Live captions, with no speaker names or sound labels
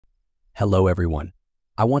Hello everyone.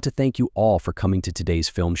 I want to thank you all for coming to today's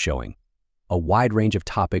film showing. A wide range of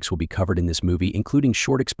topics will be covered in this movie, including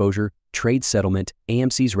short exposure, trade settlement,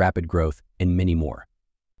 AMC's rapid growth, and many more.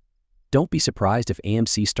 Don't be surprised if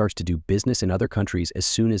AMC starts to do business in other countries as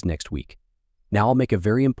soon as next week. Now I'll make a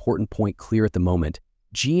very important point clear at the moment.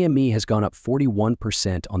 GME has gone up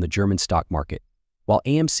 41% on the German stock market, while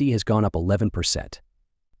AMC has gone up 11%.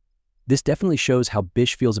 This definitely shows how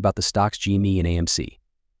Bish feels about the stocks GME and AMC.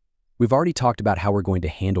 We've already talked about how we're going to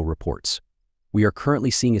handle reports. We are currently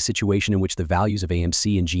seeing a situation in which the values of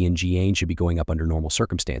AMC and Zain should be going up under normal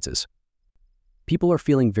circumstances. People are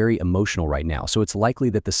feeling very emotional right now, so it's likely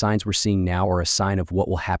that the signs we're seeing now are a sign of what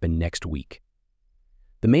will happen next week.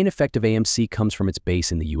 The main effect of AMC comes from its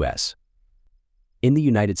base in the US. In the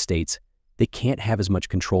United States, they can't have as much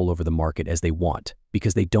control over the market as they want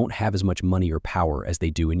because they don't have as much money or power as they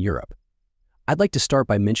do in Europe. I'd like to start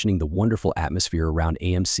by mentioning the wonderful atmosphere around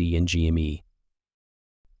AMC and GME.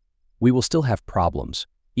 We will still have problems,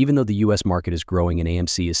 even though the US market is growing and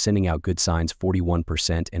AMC is sending out good signs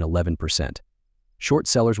 41% and 11%. Short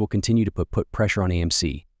sellers will continue to put pressure on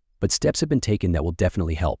AMC, but steps have been taken that will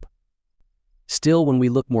definitely help. Still, when we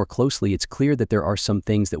look more closely, it's clear that there are some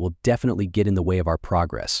things that will definitely get in the way of our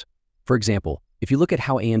progress. For example, if you look at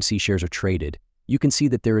how AMC shares are traded, you can see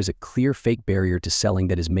that there is a clear fake barrier to selling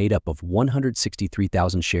that is made up of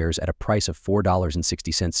 163,000 shares at a price of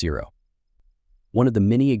 $4.60. One of the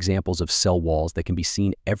many examples of sell walls that can be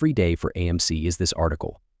seen every day for AMC is this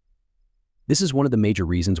article. This is one of the major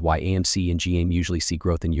reasons why AMC and GM usually see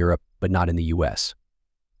growth in Europe, but not in the US.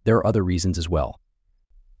 There are other reasons as well.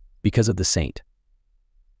 Because of the Saint.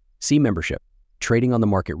 C membership, trading on the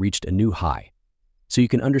market reached a new high. So you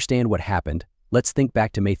can understand what happened, let's think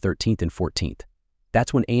back to May 13th and 14th.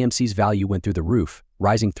 That's when AMC's value went through the roof,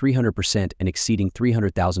 rising 300% and exceeding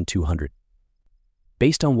 300,200.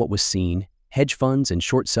 Based on what was seen, hedge funds and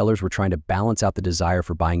short sellers were trying to balance out the desire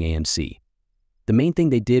for buying AMC. The main thing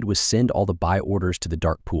they did was send all the buy orders to the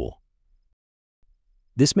dark pool.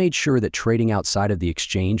 This made sure that trading outside of the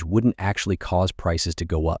exchange wouldn't actually cause prices to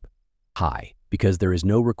go up high, because there is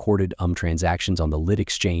no recorded transactions on the lit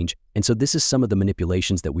exchange, and so this is some of the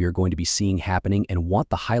manipulations that we are going to be seeing happening and want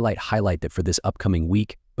the highlight that for this upcoming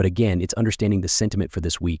week, but again, it's understanding the sentiment for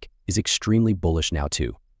this week is extremely bullish now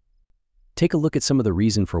too. Take a look at some of the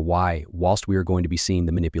reason for why, whilst we are going to be seeing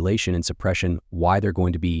the manipulation and suppression, why they're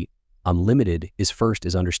going to be limited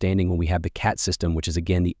is understanding when we have the CAT system, which is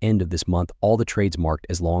again the end of this month, all the trades marked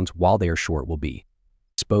as longs while they are short will be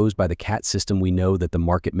exposed by the CAT system. We know that the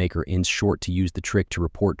market maker ends short to use the trick to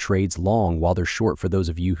report trades long while they're short. For those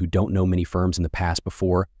of you who don't know many firms in the past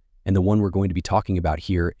before, and the one we're going to be talking about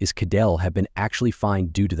here is Citadel, have been actually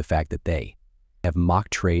fined due to the fact that they have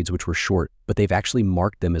mocked trades which were short, but they've actually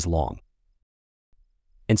marked them as long.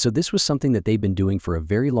 And so this was something that they've been doing for a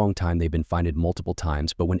very long time. They've been fined multiple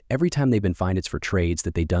times, but every time they've been fined, it's for trades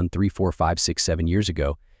that they done 3, 4, 5, 6, 7 years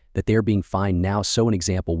ago that they're being fined now. So an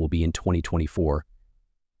example will be in 2024.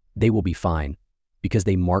 They will be fined because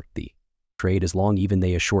they marked the trade as long, even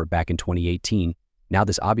they as short back in 2018. Now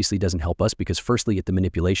this obviously doesn't help us because firstly, if the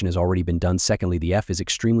manipulation has already been done, secondly, the F is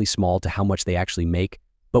extremely small to how much they actually make,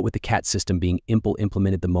 but with the CAT system being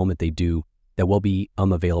implemented the moment they do, that will be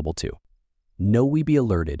available to. Know we be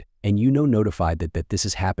alerted and notified that this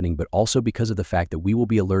is happening, but also because of the fact that we will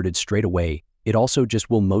be alerted straight away, it also just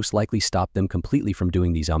will most likely stop them completely from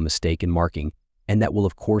doing these mistake and marking, and that will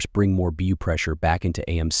of course bring more BU pressure back into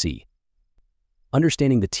AMC.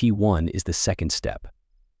 Understanding the T1 is the second step.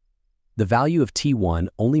 The value of T1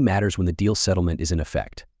 only matters when the deal settlement is in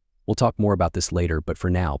effect. We'll talk more about this later, but for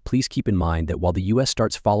now, please keep in mind that while the US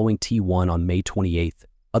starts following T1 on May 28th,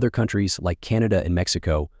 other countries like Canada and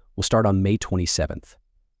Mexico will start on May 27th.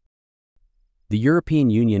 The European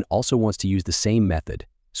Union also wants to use the same method,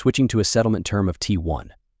 switching to a settlement term of T1.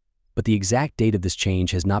 But the exact date of this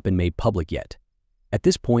change has not been made public yet. At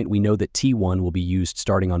this point, we know that T1 will be used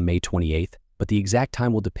starting on May 28th, but the exact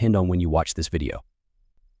time will depend on when you watch this video.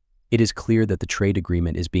 It is clear that the trade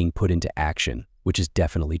agreement is being put into action, which is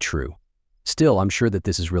definitely true. Still, I'm sure that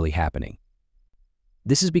this is really happening.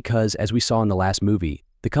 This is because, as we saw in the last movie,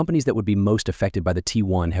 the companies that would be most affected by the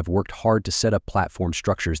T1 have worked hard to set up platform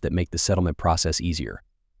structures that make the settlement process easier.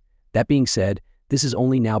 That being said, this is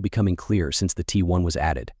only now becoming clear since the T1 was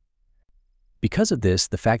added. Because of this,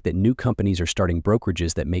 the fact that new companies are starting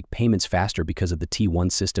brokerages that make payments faster because of the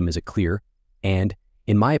T1 system is a clear and,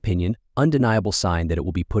 in my opinion, undeniable sign that it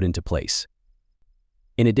will be put into place.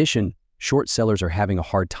 In addition, short sellers are having a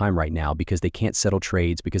hard time right now because they can't settle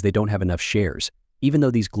trades because they don't have enough shares, even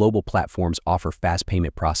though these global platforms offer fast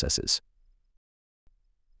payment processes.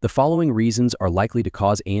 The following reasons are likely to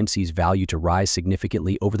cause AMC's value to rise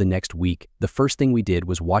significantly over the next week. The first thing we did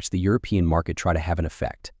was watch the European market try to have an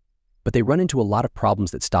effect, but they run into a lot of problems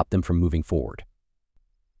that stop them from moving forward.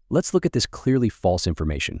 Let's look at this clearly false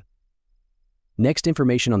information. Next,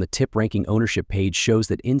 information on the tip ranking ownership page shows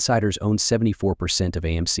that insiders own 74% of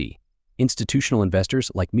AMC. Institutional investors,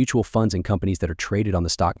 like mutual funds and companies that are traded on the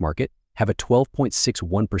stock market, have a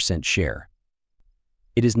 12.61% share.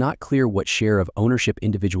 It is not clear what share of ownership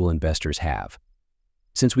individual investors have.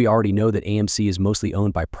 Since we already know that AMC is mostly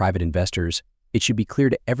owned by private investors, it should be clear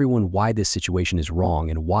to everyone why this situation is wrong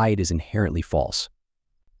and why it is inherently false.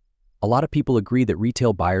 A lot of people agree that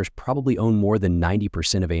retail buyers probably own more than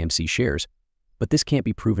 90% of AMC shares, but this can't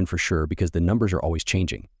be proven for sure because the numbers are always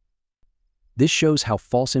changing. This shows how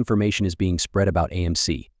false information is being spread about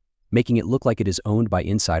AMC, making it look like it is owned by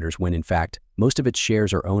insiders when in fact, most of its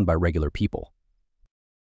shares are owned by regular people.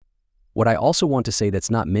 What I also want to say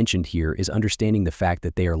that's not mentioned here is understanding the fact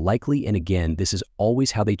that they are likely, and again, this is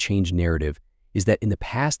always how they change narrative, is that in the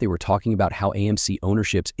past they were talking about how AMC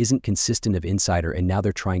ownerships isn't consistent of insider, and now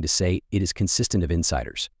they're trying to say it is consistent of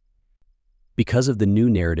insiders. Because of the new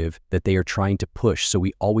narrative that they are trying to push, so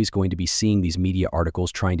we always going to be seeing these media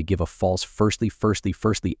articles trying to give a false firstly,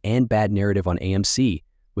 and bad narrative on AMC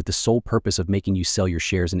with the sole purpose of making you sell your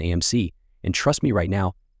shares in AMC, and trust me, right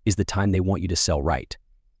now is the time they want you to sell right.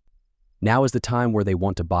 Now is the time where they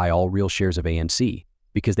want to buy all real shares of AMC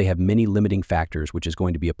because they have many limiting factors which is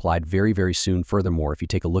going to be applied very, very soon. Furthermore, if you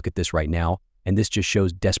take a look at this right now, and this just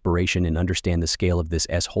shows desperation and understand the scale of this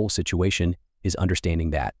whole situation, is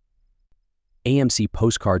understanding that AMC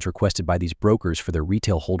postcards requested by these brokers for their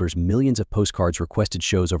retail holders, millions of postcards requested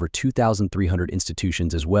shows over 2,300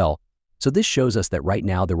 institutions as well. So this shows us that right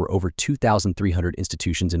now there were over 2,300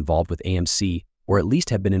 institutions involved with AMC, or at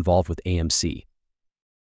least have been involved with AMC.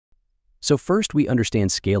 So first, we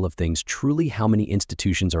understand scale of things, truly how many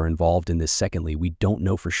institutions are involved in this. Secondly, we don't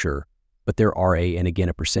know for sure, but there are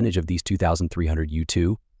a percentage of these 2,300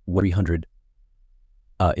 300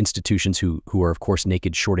 institutions who are of course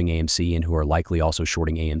naked shorting AMC and who are likely also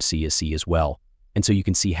shorting AMC as well. And so you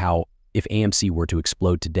can see how if AMC were to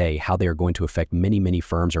explode today, how they are going to affect many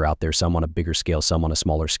firms are out there, some on a bigger scale, some on a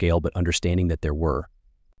smaller scale, but understanding that there were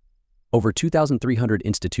over 2,300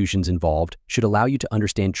 institutions involved should allow you to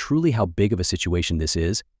understand truly how big of a situation this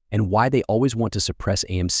is and why they always want to suppress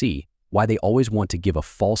AMC, why they always want to give a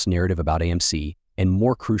false narrative about AMC, and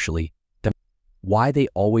more crucially, why they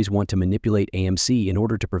always want to manipulate AMC in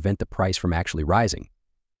order to prevent the price from actually rising.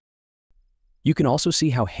 You can also see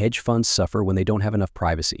how hedge funds suffer when they don't have enough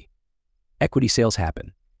privacy. Equity sales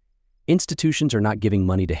happen. Institutions are not giving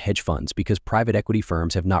money to hedge funds because private equity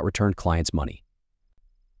firms have not returned clients' money.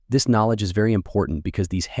 This knowledge is very important because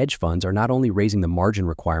these hedge funds are not only raising the margin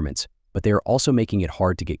requirements, but they are also making it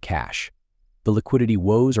hard to get cash. The liquidity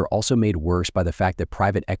woes are also made worse by the fact that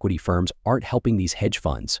private equity firms aren't helping these hedge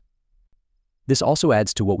funds. This also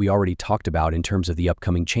adds to what we already talked about in terms of the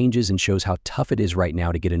upcoming changes and shows how tough it is right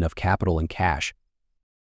now to get enough capital and cash,